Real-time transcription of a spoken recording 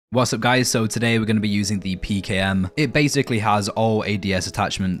What's up guys, so today we're going to be using the PKM. It basically has all ADS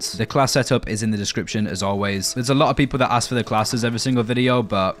attachments. The class setup is in the description as always. There's a lot of people that ask for the classes every single video,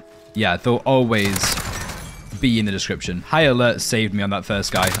 but yeah, they'll always be in the description. High alert saved me on that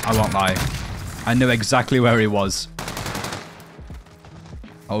first guy, I won't lie. I knew exactly where he was.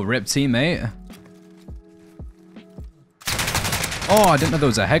 Oh, rip teammate. Oh, I didn't know there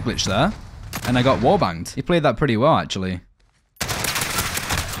was a head glitch there. And I got wallbanged. He played that pretty well actually.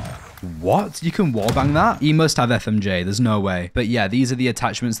 What? You can wallbang that? He must have FMJ, there's no way. But yeah, these are the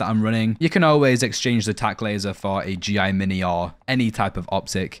attachments that I'm running. You can always exchange the Tac Laser for a GI Mini or any type of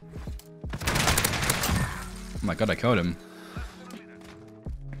optic. Oh my god, I killed him.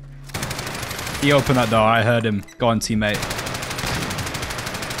 He opened that door, I heard him. Go on, teammate.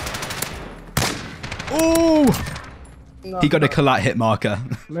 Oh! No, he got a collat hit marker.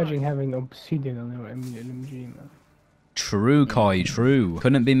 Imagine having obsidian on your LMG, man. True, Koi, true.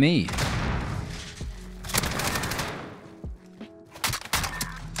 Couldn't be me.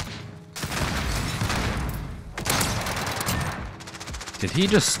 Did he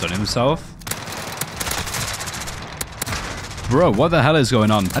just stun himself? Bro, what the hell is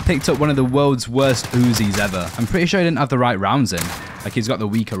going on? I picked up one of the world's worst Uzis ever. I'm pretty sure I didn't have the right rounds in. Like, he's got the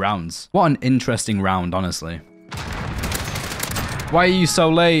weaker rounds. What an interesting round, honestly. Why are you so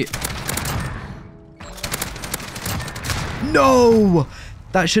late? No!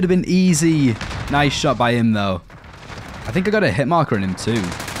 That should have been easy. Nice shot by him, though. I think I got a hit marker on him, too.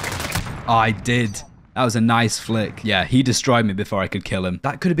 Oh, I did. That was a nice flick. Yeah, he destroyed me before I could kill him.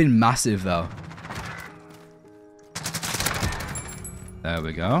 That could have been massive, though. There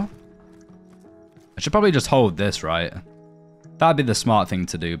we go. I should probably just hold this, right? That'd be the smart thing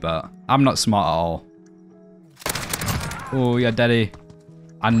to do, but I'm not smart at all. Oh, yeah, Daddy.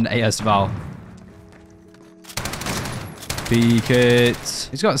 And AS Val. Peek it.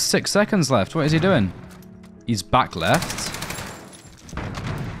 He's got 6 seconds left. What is he doing? He's back left.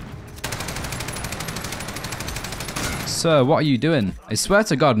 Sir, what are you doing? I swear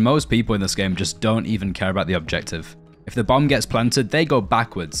to God, most people in this game just don't even care about the objective. If the bomb gets planted, they go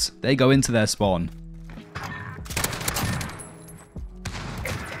backwards. They go into their spawn.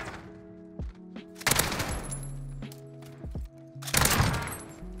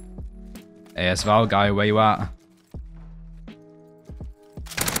 AS Val guy, where you at?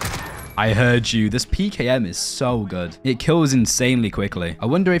 I heard you. This PKM is so good. It kills insanely quickly. I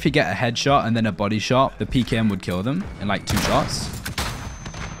wonder if you get a headshot and then a body shot, the PKM would kill them in like 2 shots.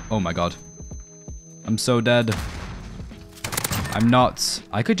 Oh my god. I'm so dead. I'm not.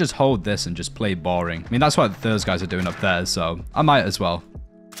 I could just hold this and just play boring. I mean, that's what those guys are doing up there, so I might as well.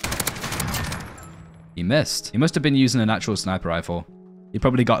 He missed. He must have been using a natural sniper rifle. He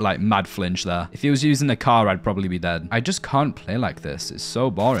probably got like mad flinch there. If he was using a car, I'd probably be dead. I just can't play like this. It's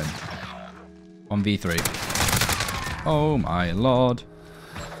so boring. 1v3. Oh my lord.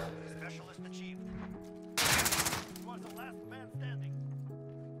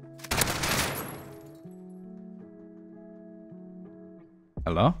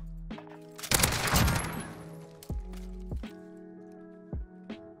 Hello?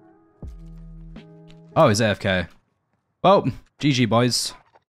 Oh, he's AFK. Well, GG boys.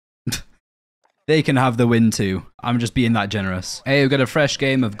 They can have the win too. I'm just being that generous. Hey, we've got a fresh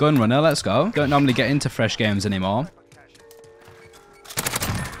game of Gunrunner. Let's go. Don't normally get into fresh games anymore.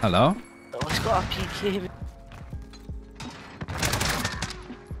 Hello? Oh, it's got a PK.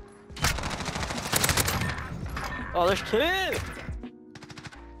 Oh, there's 2!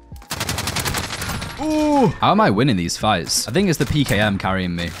 Ooh! How am I winning these fights? I think it's the PKM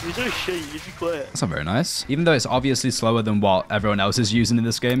carrying me. You're so shit, you should play it. That's not very nice. Even though it's obviously slower than what everyone else is using in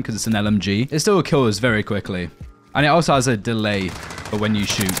this game because it's an LMG, it still kills very quickly. And it also has a delay for when you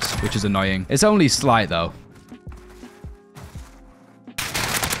shoot, which is annoying. It's only slight though.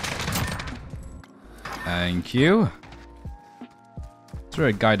 Thank you. Is there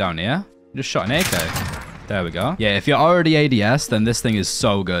a guy down here? Just shot an AK. There we go. Yeah, if you're already ADS, then this thing is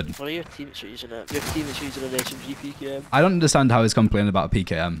so good. One of your teammates are using it. Your teammate's using an SMG PKM. I don't understand how he's complaining about a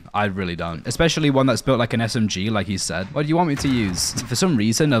PKM. I really don't. Especially one that's built like an SMG, like he said. What do you want me to use? For some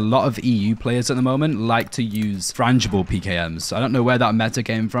reason, a lot of EU players at the moment like to use frangible PKMs. I don't know where that meta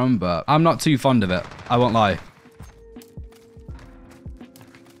came from, but I'm not too fond of it. I won't lie.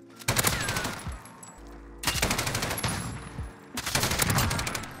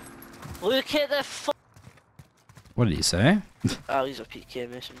 Look at the What did he say? Oh, he's a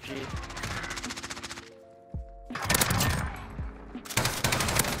PKM SMG.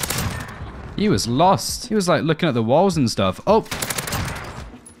 He was lost. He was like looking at the walls and stuff. Oh!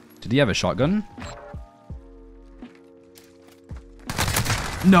 Did he have a shotgun?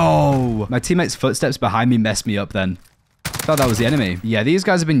 No! My teammate's footsteps behind me messed me up then. Thought that was the enemy. Yeah, these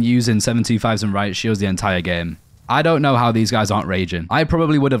guys have been using 725s and riot shields the entire game. I don't know how these guys aren't raging. I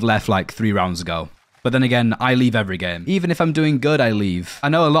probably would have left like 3 rounds ago. But then again, I leave every game. Even if I'm doing good, I leave. I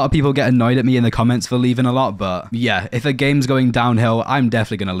know a lot of people get annoyed at me in the comments for leaving a lot, but yeah, if a game's going downhill, I'm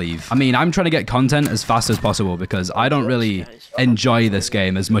definitely gonna leave. I mean, I'm trying to get content as fast as possible because I don't really enjoy this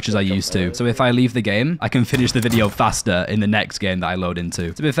game as much as I used to. So if I leave the game, I can finish the video faster in the next game that I load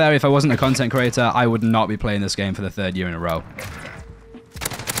into. To be fair, if I wasn't a content creator, I would not be playing this game for the 3rd year in a row.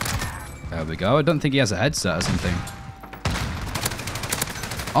 There we go. I don't think he has a headset or something.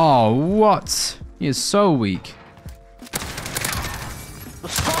 Oh, what? He is so weak.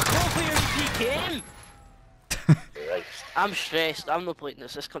 Fuck off with your PKM! I'm stressed. I'm not playing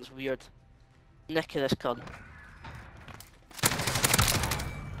this. This cunt's weird. Nick of this cunt.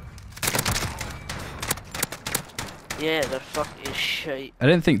 Yeah, they're fucking shite. I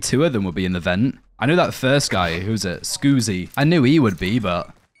didn't think 2 of them would be in the vent. I knew that first guy, who's it? Scoozy. I knew he would be, but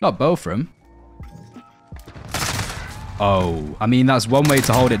not both of them. Oh, I mean, that's one way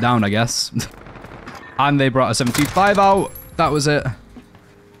to hold it down, I guess. And they brought a 725 out. That was it.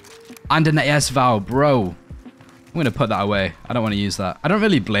 And an AS valve, bro. I'm going to put that away. I don't want to use that. I don't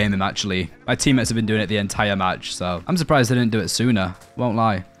really blame him, actually. My teammates have been doing it the entire match, so I'm surprised they didn't do it sooner. Won't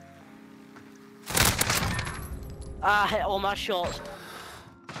lie. I hit all my shots.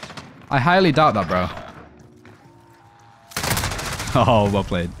 I highly doubt that, bro. Oh, well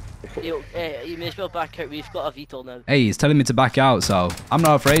played. You may as well back out. We've got a VTOL now. Hey, he's telling me to back out, so I'm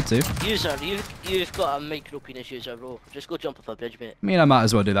not afraid to. User, you've got a micro penis user, bro. Just go jump off a bridge, mate. I mean, I might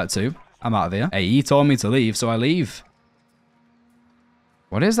as well do that too. I'm out of here. Hey, he told me to leave, so I leave.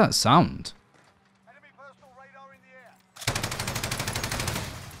 What is that sound? Enemy personal radar in the air.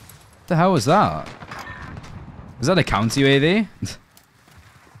 What the hell was that? Was that a counter UAV?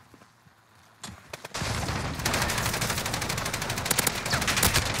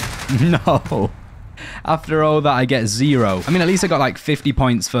 No. After all that, I get 0. I mean, at least I got like 50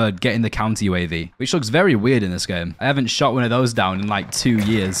 points for getting the counter UAV, which looks very weird in this game. I haven't shot one of those down in like 2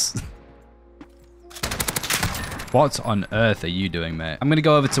 years. What on earth are you doing, mate? I'm going to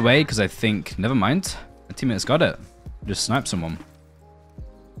go over to A because I think... Never mind. My teammate's got it. Just snipe someone.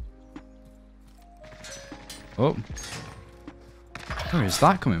 Oh. Where is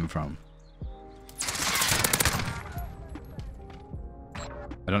that coming from?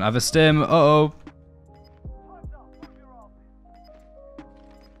 I don't have a stim. Uh-oh.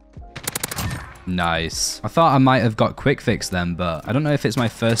 Nice. I thought I might have got quick fix then, but I don't know if it's my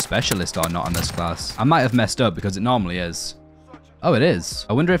first specialist or not on this class. I might have messed up because it normally is. Oh, it is.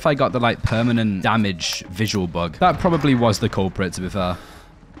 I wonder if I got the like permanent damage visual bug. That probably was the culprit, to be fair.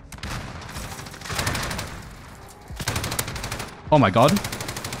 Oh my god.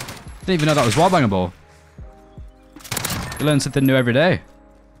 Didn't even know that was wallbangable. You learn something new every day.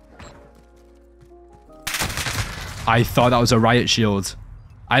 I thought that was a riot shield.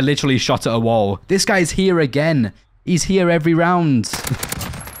 I literally shot at a wall. This guy's here again. He's here every round.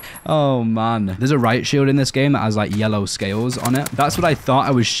 Oh, man. There's a riot shield in this game that has, like, yellow scales on it. That's what I thought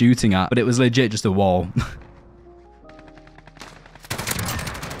I was shooting at, but it was legit just a wall.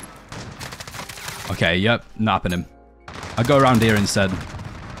 Okay, yep. Napping him. I'll go around here instead.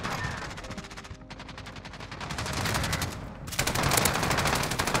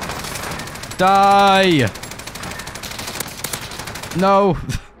 Die! No.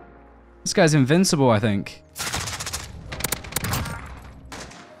 This guy's invincible, I think.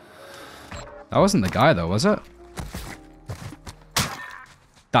 That wasn't the guy, though, was it?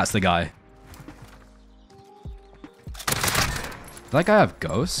 That's the guy. Does that guy have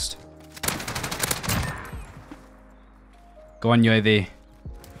ghost? Go on, UAV.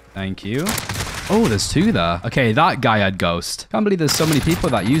 Thank you. Oh, there's 2 there. Okay, that guy had ghost. Can't believe there's so many people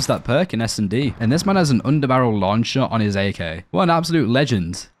that use that perk in SnD. And this man has an underbarrel launcher on his AK. What an absolute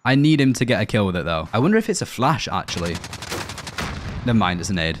legend. I need him to get a kill with it, though. I wonder if it's a flash, actually. Never mind,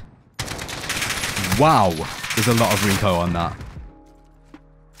 it's a nade. Wow. There's a lot of recoil on that.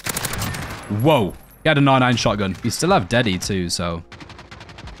 Whoa. He had a 9.9 shotgun. You still have Deddy, too, so...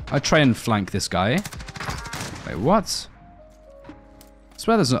 I'll try and flank this guy. Wait, what? I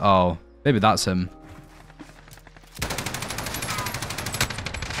swear there's no... Oh... Maybe that's him.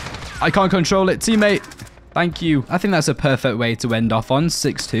 I can't control it, teammate. Thank you. I think that's a perfect way to end off on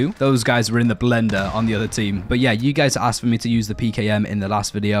 6-2. Those guys were in the blender on the other team. But yeah, you guys asked for me to use the PKM in the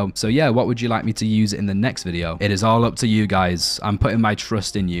last video. So yeah, what would you like me to use in the next video? It is all up to you guys. I'm putting my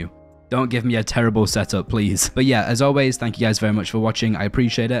trust in you. Don't give me a terrible setup, please. But yeah, as always, thank you guys very much for watching. I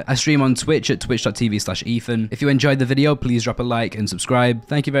appreciate it. I stream on Twitch at twitch.tv/eefan. If you enjoyed the video, please drop a like and subscribe.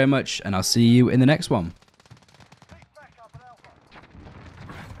 Thank you very much, and I'll see you in the next one.